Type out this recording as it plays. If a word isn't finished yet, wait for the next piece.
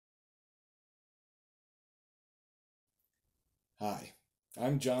Hi,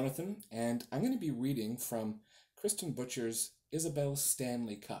 I'm Jonathan, and I'm going to be reading from Kristin Butcher's Isobel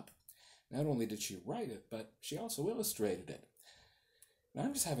Stanley Cup. Not only did she write it, but she also illustrated it. Now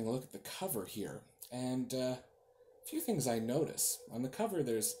I'm just having a look at the cover here, and a few things I notice. On the cover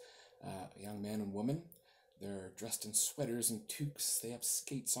there's a young man and woman. They're dressed in sweaters and toques. They have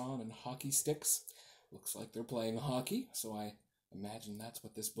skates on and hockey sticks. Looks like they're playing hockey, so I imagine that's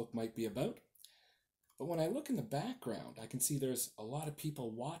what this book might be about. But when I look in the background, I can see there's a lot of people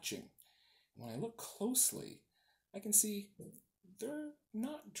watching. When I look closely, I can see they're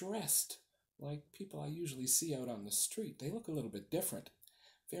not dressed like people I usually see out on the street. They look a little bit different.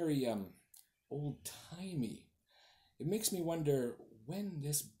 Very, old-timey. It makes me wonder when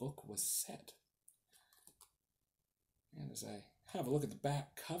this book was set. And as I have a look at the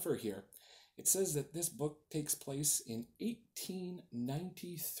back cover here, it says that this book takes place in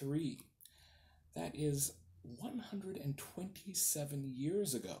 1893. That is 127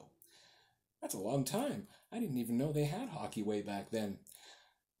 years ago. That's a long time. I didn't even know they had hockey way back then.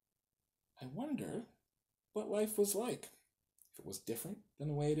 I wonder what life was like. If it was different than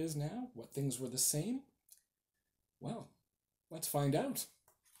the way it is now, what things were the same. Well, let's find out.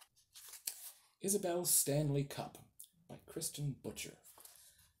 Isobel Stanley Cup by Kristin Butcher.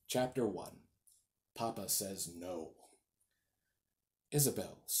 Chapter 1. Papa Says No.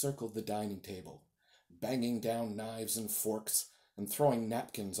 Isobel circled the dining table, banging down knives and forks and throwing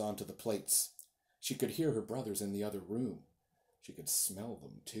napkins onto the plates. She could hear her brothers in the other room. She could smell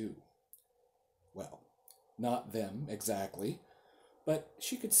them, too. Well, not them, exactly, but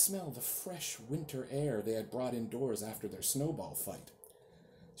she could smell the fresh winter air they had brought indoors after their snowball fight.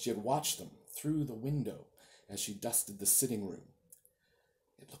 She had watched them through the window as she dusted the sitting room.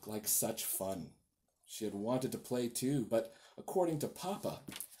 It looked like such fun. She had wanted to play too, but according to Papa,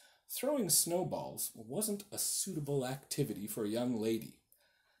 throwing snowballs wasn't a suitable activity for a young lady.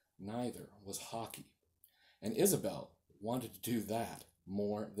 Neither was hockey. And Isobel wanted to do that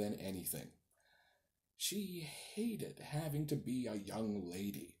more than anything. She hated having to be a young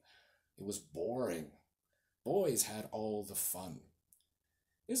lady. It was boring. Boys had all the fun.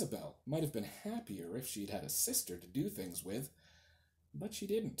 Isobel might have been happier if she'd had a sister to do things with, but she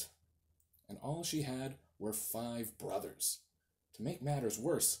didn't. And all she had were 5 brothers. To make matters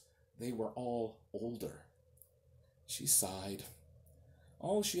worse, they were all older. She sighed.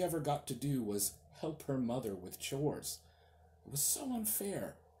 All she ever got to do was help her mother with chores. It was so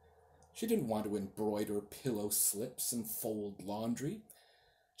unfair. She didn't want to embroider pillow slips and fold laundry.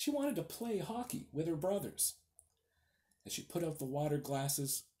 She wanted to play hockey with her brothers. As she put out the water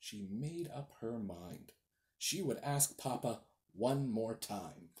glasses, she made up her mind. She would ask Papa one more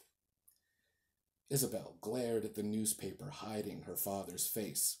time. Isobel glared at the newspaper hiding her father's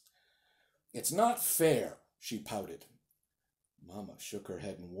face. "It's not fair," she pouted. Mama shook her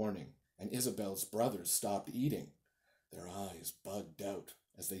head in warning, and Isobel's brothers stopped eating. Their eyes bugged out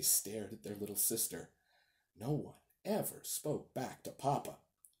as they stared at their little sister. No one ever spoke back to Papa.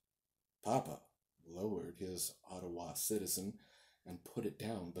 Papa lowered his Ottawa Citizen and put it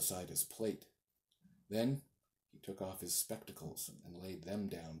down beside his plate. Then he took off his spectacles and laid them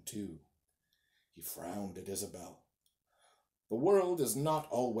down too. He frowned at Isobel. "The world is not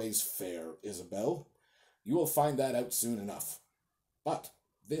always fair, Isobel. You will find that out soon enough. But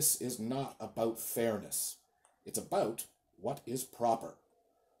this is not about fairness. It's about what is proper.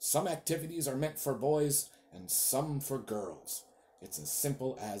 Some activities are meant for boys and some for girls. It's as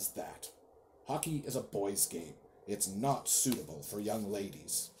simple as that. Hockey is a boys' game. It's not suitable for young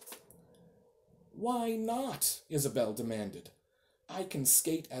ladies." "Why not?" Isobel demanded. "I can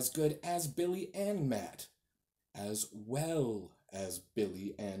skate as good as Billy and Matt." "As well as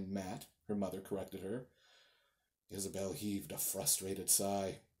Billy and Matt," her mother corrected her. Isobel heaved a frustrated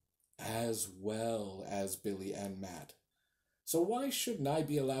sigh. "As well as Billy and Matt. So why shouldn't I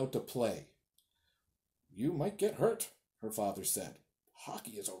be allowed to play?" "You might get hurt," her father said.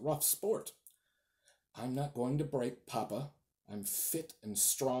 "Hockey is a rough sport." "I'm not going to break, Papa. I'm fit and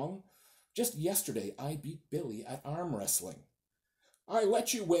strong. Just yesterday I beat Billy at arm wrestling." "I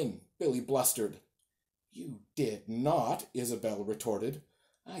let you win," Billy blustered. "You did not," Isobel retorted.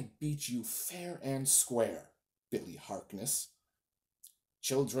 "I beat you fair and square, Billy Harkness."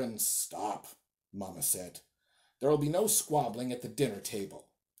 "Children, stop," Mama said. "There will be no squabbling at the dinner table."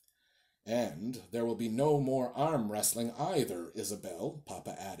 "And there will be no more arm wrestling either, Isobel,"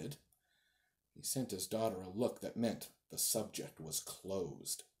 Papa added. He sent his daughter a look that meant the subject was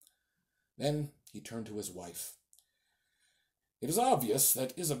closed. Then he turned to his wife. "It is obvious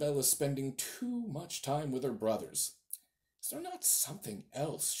that Isobel is spending too much time with her brothers. Is there not something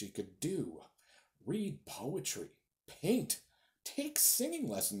else she could do? Read poetry, paint, Take singing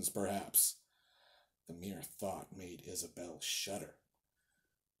lessons, perhaps. The mere thought made Isobel shudder.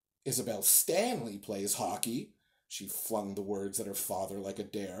 Isabel Stanley plays hockey. She flung the words at her father like a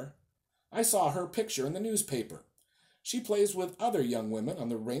dare. I saw her picture in the newspaper. She plays with other young women on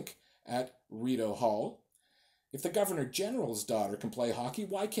the rink at Rideau Hall. If the Governor General's daughter can play hockey,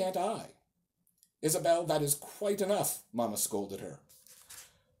 why can't I? Isabel, that is quite enough, Mama scolded her.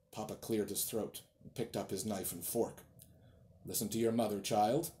 Papa cleared his throat and picked up his knife and fork. Listen to your mother,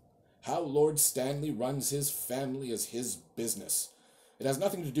 child. How Lord Stanley runs his family is his business. It has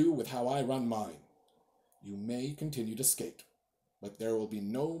nothing to do with how I run mine. You may continue to skate, but there will be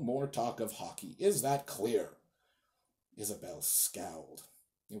no more talk of hockey. Is that clear? Isabel scowled.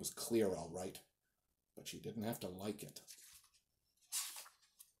 It was clear, all right, but she didn't have to like it.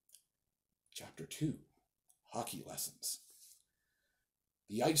 Chapter 2. Hockey Lessons.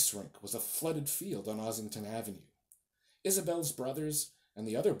 The ice rink was a flooded field on Ossington Avenue. Isabel's brothers and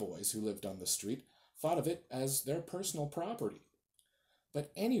the other boys who lived on the street thought of it as their personal property.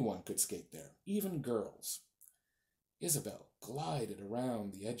 But anyone could skate there, even girls. Isabel glided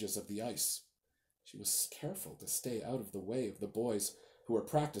around the edges of the ice. She was careful to stay out of the way of the boys who were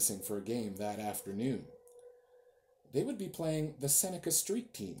practicing for a game that afternoon. They would be playing the Seneca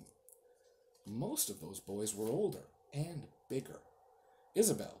Street team. Most of those boys were older and bigger.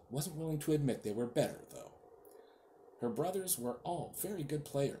 Isabel wasn't willing to admit they were better, though. Her brothers were all very good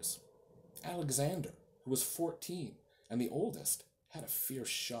players. Alexander, who was 14 and the oldest, had a fierce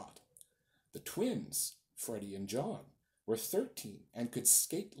shot. The twins, Freddie and John, were 13 and could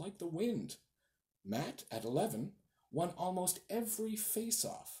skate like the wind. Matt, at 11, won almost every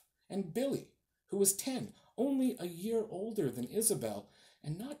face-off, and Billy, who was 10, only a year older than Isabel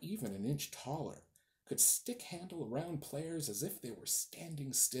and not even an inch taller, could stick-handle around players as if they were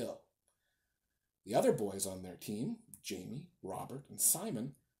standing still. The other boys on their team, Jamie, Robert, and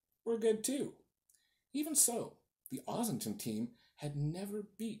Simon, were good too. Even so, the Ossington team had never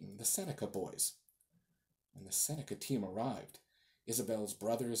beaten the Seneca boys. When the Seneca team arrived, Isabel's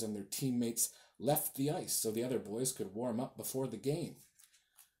brothers and their teammates left the ice so the other boys could warm up before the game.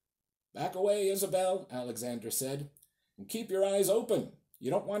 "Back away, Isobel," Alexander said, "and keep your eyes open. You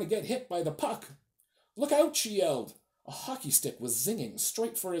don't want to get hit by the puck." "Look out," she yelled. A hockey stick was zinging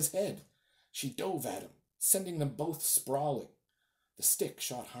straight for his head. She dove at him, sending them both sprawling. The stick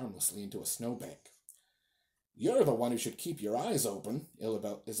shot harmlessly into a snowbank. "You're the one who should keep your eyes open,"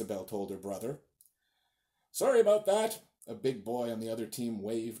 Isobel told her brother. "Sorry about that," a big boy on the other team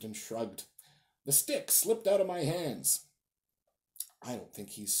waved and shrugged. "The stick slipped out of my hands." "I don't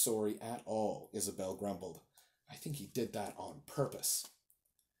think he's sorry at all," Isobel grumbled. "I think he did that on purpose."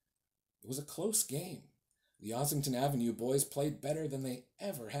 It was a close game. The Ossington Avenue boys played better than they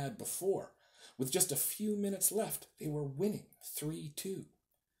ever had before. With just a few minutes left, they were winning 3-2.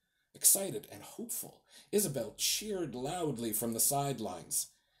 Excited and hopeful, Isobel cheered loudly from the sidelines.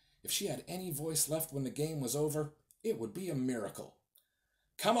 If she had any voice left when the game was over, it would be a miracle.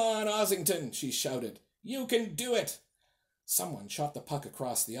 "Come on, Ossington," she shouted. "You can do it!" Someone shot the puck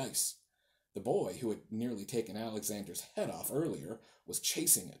across the ice. The boy who had nearly taken Alexander's head off earlier was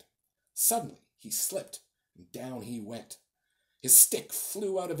chasing it. Suddenly, he slipped, and down he went. His stick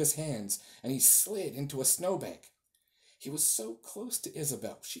flew out of his hands, and he slid into a snowbank. He was so close to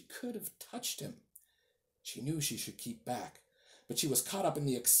Isobel, she could have touched him. She knew she should keep back, but she was caught up in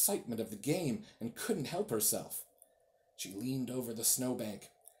the excitement of the game and couldn't help herself. She leaned over the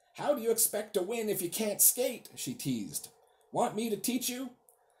snowbank. "How do you expect to win if you can't skate?" she teased. "Want me to teach you?"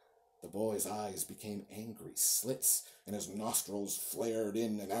 The boy's eyes became angry slits, and his nostrils flared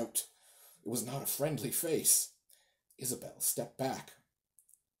in and out. It was not a friendly face. Isobel stepped back.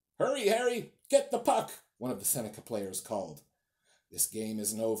 "Hurry, Harry! Get the puck!" one of the Seneca players called. "This game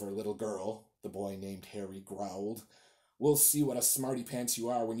isn't over, little girl," the boy named Harry growled. "We'll see what a smarty-pants you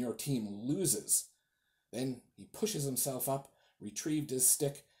are when your team loses." Then he pushes himself up, retrieved his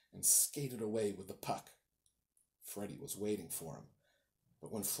stick, and skated away with the puck. Freddie was waiting for him.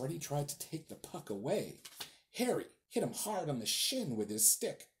 But when Freddie tried to take the puck away, Harry hit him hard on the shin with his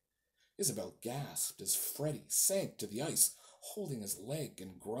stick. Isobel gasped as Freddie sank to the ice, holding his leg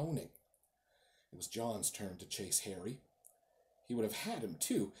and groaning. It was John's turn to chase Harry. He would have had him,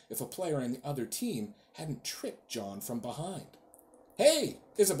 too, if a player on the other team hadn't tripped John from behind. "Hey!"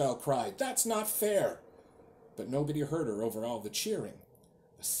 Isobel cried. "That's not fair!" But nobody heard her over all the cheering.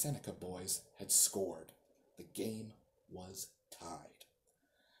 The Seneca boys had scored. The game was tied.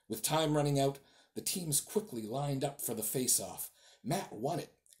 With time running out, the teams quickly lined up for the face-off. Matt won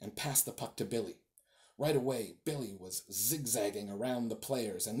it and passed the puck to Billy. Right away, Billy was zigzagging around the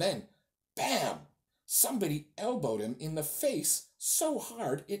players, and then, bam! Somebody elbowed him in the face so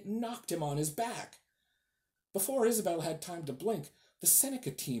hard it knocked him on his back. Before Isobel had time to blink, the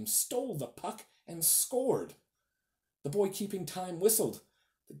Seneca team stole the puck and scored. The boy keeping time whistled.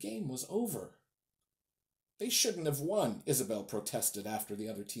 The game was over. They shouldn't have won, Isobel protested after the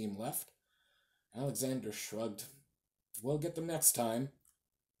other team left. Alexander shrugged. We'll get them next time.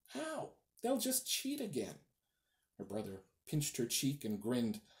 How? They'll just cheat again. Her brother pinched her cheek and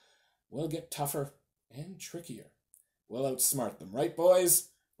grinned. We'll get tougher and trickier. We'll outsmart them, right, boys?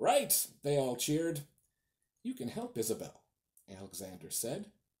 Right, they all cheered. You can help Isobel, Alexander said.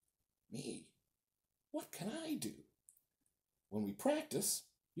 Me? What can I do? When we practice,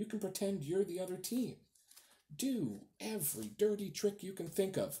 you can pretend you're the other team. Do every dirty trick you can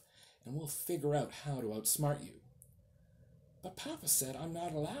think of, and we'll figure out how to outsmart you. But Papa said I'm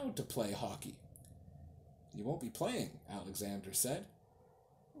not allowed to play hockey. You won't be playing, Alexander said.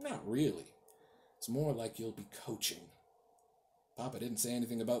 Not really. It's more like you'll be coaching. Papa didn't say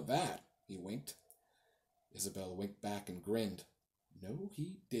anything about that, he winked. Isobel winked back and grinned. No,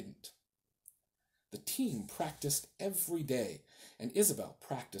 he didn't. The team practiced every day, and Isobel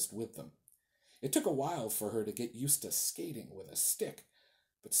practiced with them. It took a while for her to get used to skating with a stick,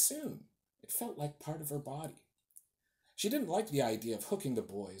 but soon it felt like part of her body. She didn't like the idea of hooking the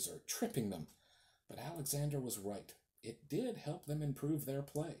boys or tripping them, but Alexander was right. It did help them improve their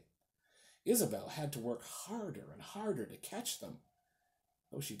play. Isobel had to work harder and harder to catch them.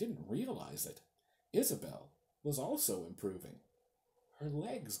 Though she didn't realize it, Isobel was also improving. Her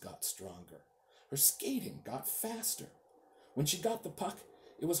legs got stronger. Her skating got faster. When she got the puck,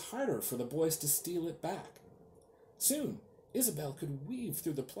 it was harder for the boys to steal it back. Soon, Isobel could weave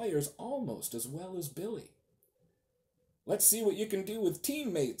through the players almost as well as Billy. Let's see what you can do with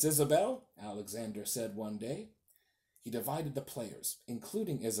teammates, Isobel, Alexander said one day. He divided the players,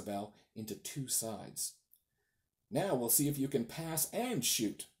 including Isobel, into two sides. Now we'll see if you can pass and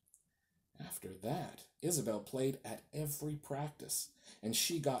shoot. After that, Isobel played at every practice, and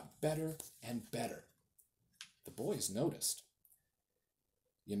she got better and better. The boys noticed.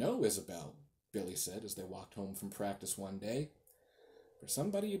 You know, Isobel, Billy said as they walked home from practice one day, for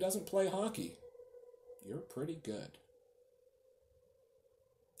somebody who doesn't play hockey, you're pretty good.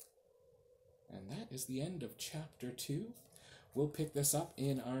 And that is the end of Chapter 2. We'll pick this up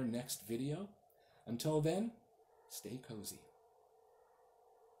in our next video. Until then, stay cozy.